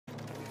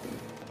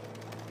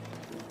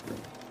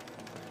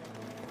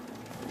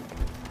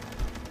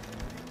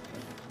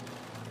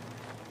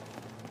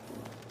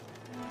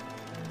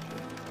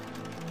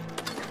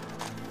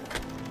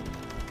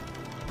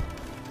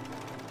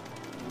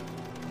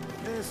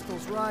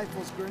pistols,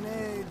 rifles,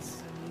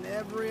 grenades, and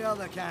every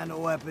other kind of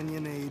weapon you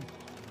need.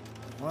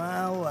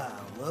 Well,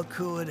 well, look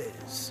who it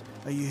is.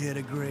 Are you here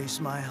to grace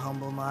my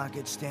humble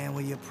market stand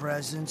with your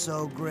presence,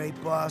 oh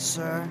great boss,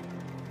 sir?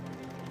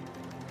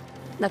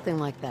 Nothing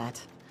like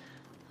that.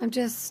 I'm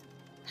just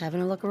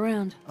having a look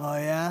around. Oh,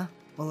 yeah?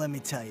 Well, let me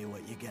tell you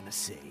what you're gonna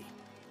see.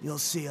 You'll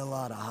see a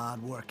lot of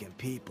hard-working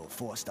people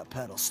forced to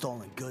peddle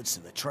stolen goods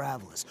to the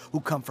travelers who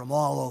come from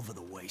all over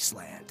the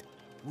wasteland.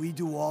 We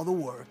do all the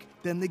work,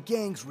 then the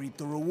gangs reap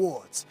the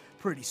rewards.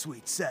 Pretty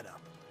sweet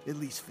setup, at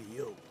least for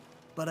you.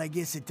 But I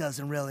guess it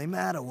doesn't really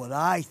matter what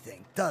I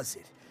think, does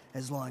it?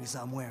 As long as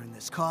I'm wearing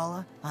this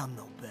collar, I'm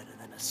no better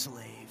than a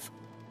slave.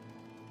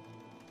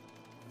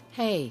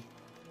 Hey,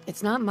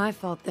 it's not my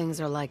fault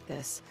things are like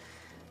this.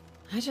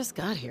 I just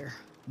got here.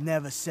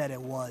 Never said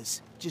it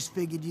was. Just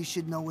figured you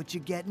should know what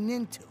you're getting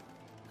into.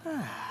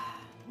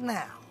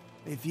 Now,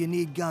 if you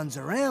need guns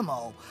or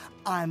ammo,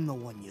 I'm the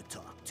one you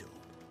talk to.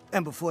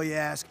 And before you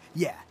ask,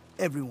 yeah,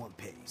 everyone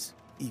pays.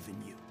 Even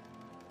you.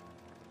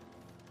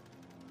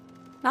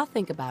 I'll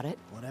think about it.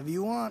 Whatever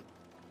you want.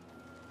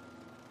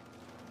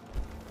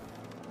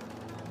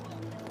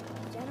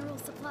 General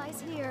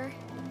supplies here.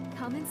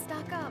 Come and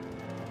stock up.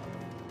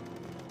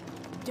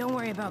 Don't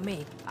worry about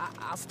me.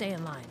 I'll stay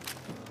in line.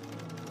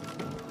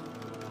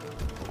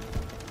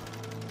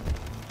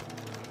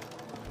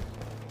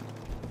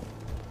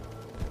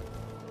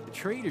 The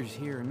traders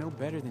here are no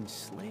better than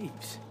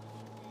slaves.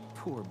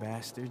 Poor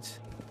bastards.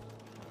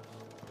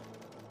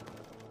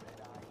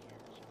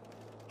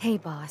 Hey,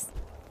 boss.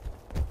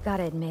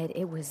 Gotta admit,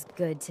 it was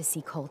good to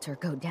see Coulter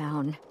go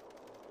down.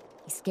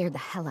 He scared the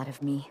hell out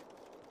of me.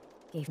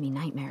 Gave me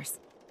nightmares.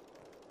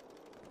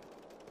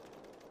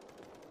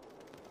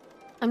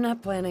 I'm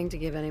not planning to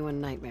give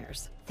anyone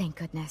nightmares. Thank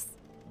goodness.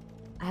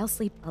 I'll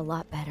sleep a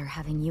lot better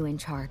having you in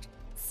charge.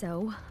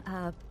 So,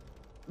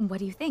 what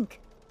do you think?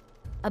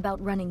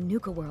 About running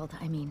Nuka World,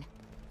 I mean.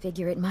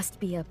 Figure it must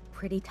be a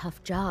pretty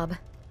tough job,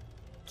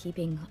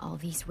 keeping all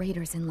these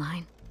raiders in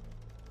line.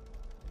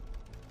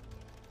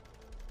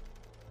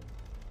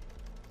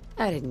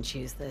 I didn't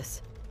choose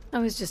this. I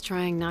was just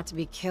trying not to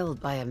be killed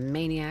by a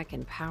maniac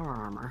in power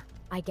armor.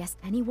 I guess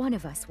any one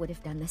of us would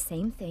have done the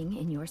same thing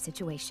in your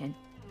situation.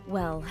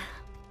 Well,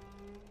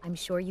 I'm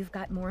sure you've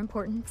got more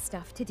important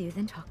stuff to do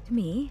than talk to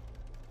me.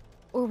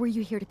 Or were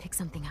you here to pick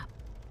something up?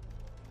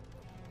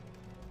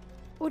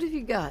 What have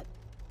you got?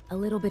 A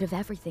little bit of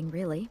everything,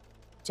 really.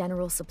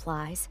 General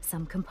supplies,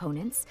 some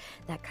components,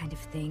 that kind of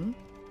thing.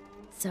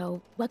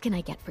 So, what can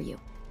I get for you?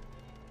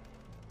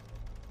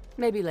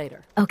 Maybe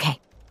later. Okay.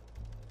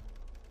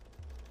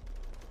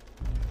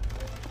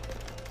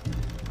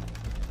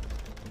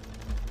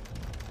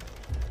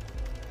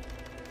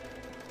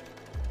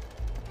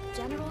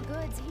 General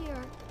goods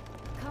here.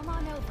 Come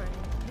on over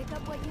and pick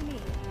up what you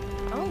need.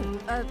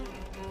 Oh,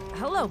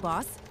 hello,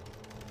 boss.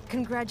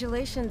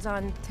 Congratulations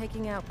on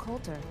taking out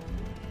Coulter.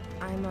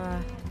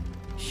 I'm,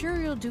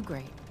 sure you'll do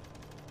great.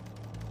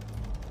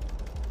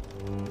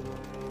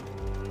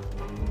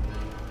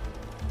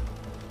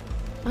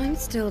 I'm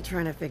still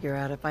trying to figure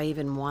out if I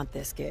even want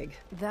this gig.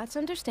 That's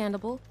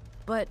understandable,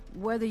 but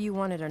whether you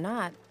want it or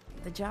not,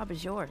 the job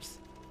is yours.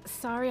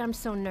 Sorry I'm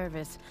so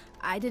nervous.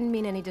 I didn't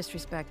mean any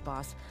disrespect,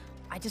 boss.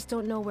 I just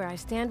don't know where I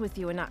stand with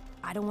you, and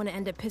I don't want to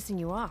end up pissing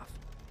you off.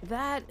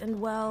 That,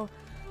 and well,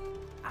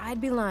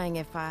 I'd be lying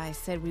if I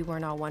said we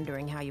weren't all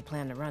wondering how you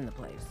plan to run the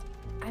place.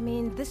 I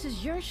mean, this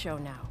is your show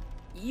now.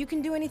 You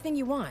can do anything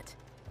you want.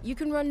 You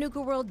can run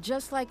Nuka World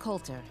just like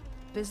Coulter.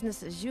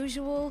 Business as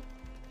usual,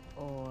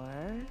 or...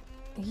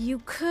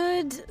 You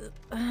could,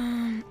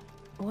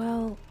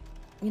 well,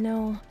 you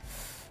know,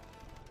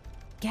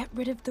 get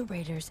rid of the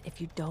raiders if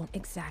you don't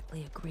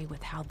exactly agree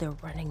with how they're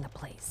running the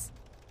place.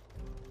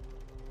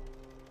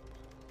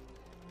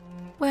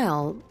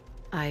 Well,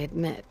 I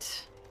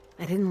admit,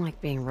 I didn't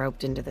like being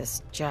roped into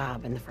this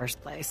job in the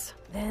first place.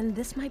 Then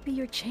this might be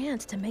your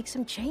chance to make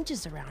some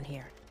changes around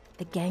here.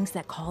 The gangs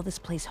that call this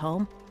place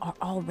home are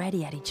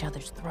already at each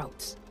other's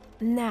throats.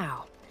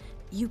 Now,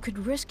 you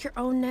could risk your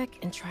own neck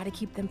and try to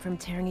keep them from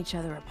tearing each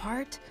other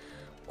apart,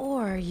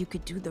 or you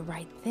could do the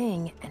right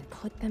thing and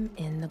put them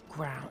in the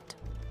ground.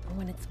 And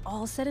when it's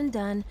all said and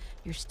done,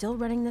 you're still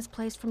running this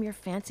place from your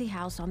fancy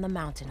house on the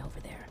mountain over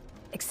there.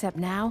 Except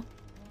now,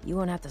 you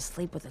won't have to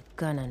sleep with a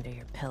gun under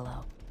your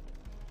pillow.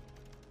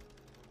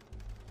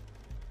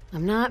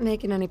 I'm not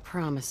making any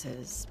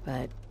promises,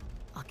 but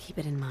I'll keep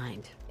it in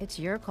mind. It's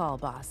your call,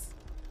 boss.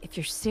 If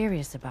you're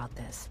serious about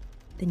this,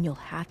 then you'll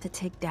have to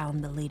take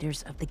down the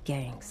leaders of the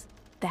gangs.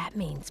 That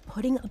means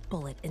putting a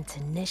bullet into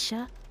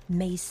Nisha,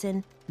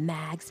 Mason,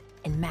 Mags,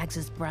 and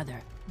Mags's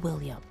brother,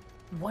 William.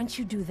 Once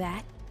you do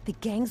that, the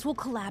gangs will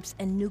collapse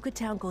and Nuka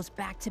Town goes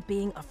back to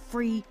being a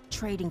free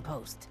trading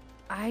post.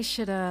 I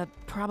should,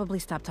 probably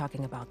stop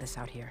talking about this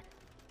out here.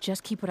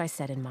 Just keep what I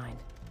said in mind.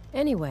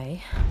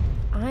 Anyway,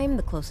 I'm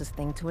the closest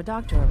thing to a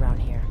doctor around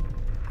here.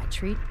 I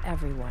treat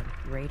everyone,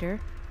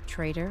 raider,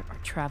 trader, or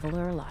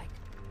traveler alike.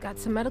 Got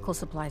some medical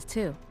supplies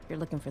too, if you're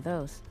looking for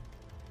those.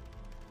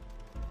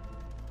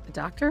 A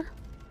doctor?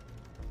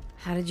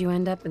 How did you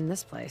end up in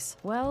this place?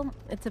 Well,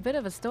 it's a bit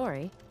of a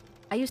story.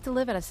 I used to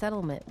live at a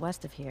settlement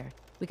west of here.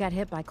 We got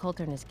hit by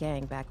Coulter and his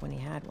gang back when he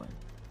had one.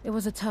 It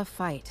was a tough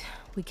fight.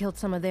 We killed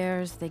some of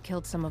theirs, they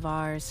killed some of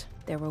ours.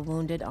 There were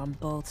wounded on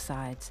both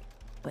sides,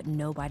 but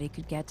nobody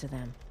could get to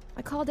them.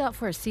 I called out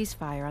for a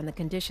ceasefire on the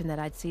condition that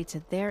I'd see to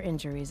their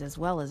injuries as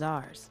well as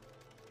ours.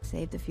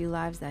 Saved a few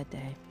lives that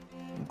day,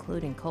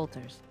 including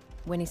Coulter's.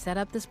 When he set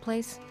up this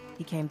place,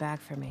 he came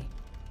back for me.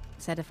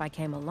 Said if I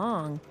came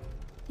along,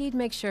 he'd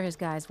make sure his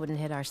guys wouldn't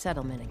hit our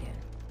settlement again.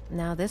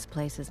 Now this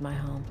place is my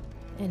home.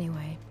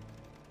 Anyway,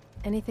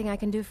 anything I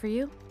can do for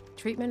you?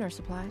 Treatment or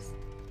supplies?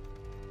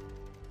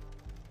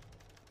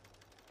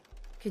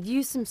 Could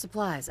use some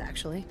supplies,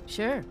 actually.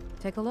 Sure,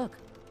 take a look.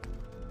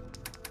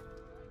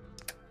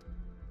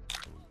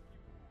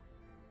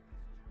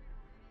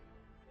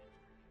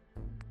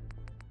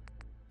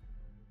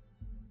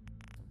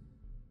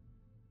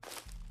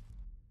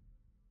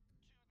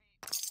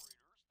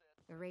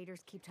 The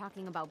raiders keep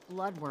talking about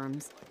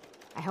bloodworms.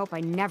 I hope I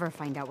never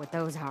find out what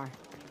those are.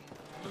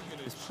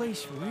 This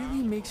place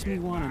really makes me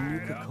want a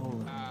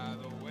Nuka-Cola. By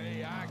the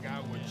way, I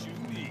got what you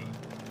need.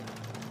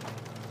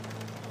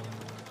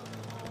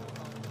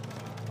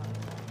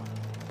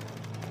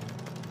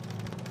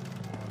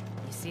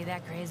 You see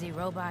that crazy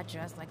robot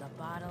dressed like a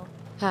bottle?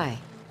 Hi.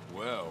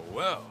 Well,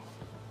 well.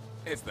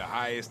 It's the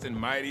highest and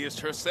mightiest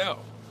herself.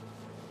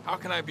 How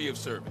can I be of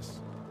service?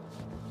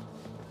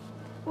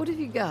 What have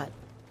you got?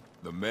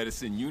 The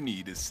medicine you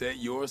need to set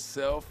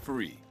yourself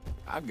free.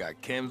 I've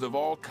got chems of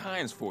all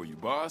kinds for you,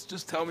 boss.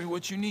 Just tell me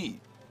what you need.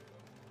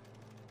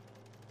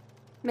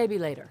 Maybe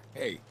later.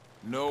 Hey,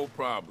 no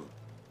problem.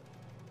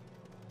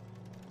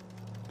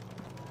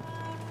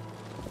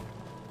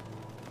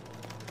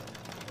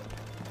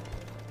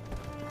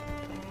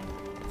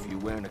 If you're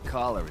wearing a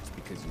collar, it's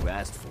because you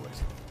asked for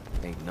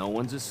it. Ain't no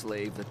one's a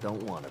slave that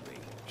don't want to be.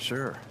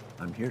 Sure,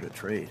 I'm here to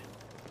trade.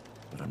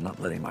 But I'm not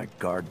letting my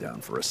guard down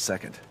for a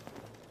second.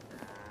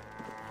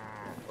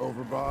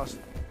 Over, boss.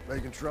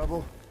 Making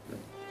trouble?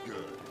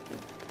 Good.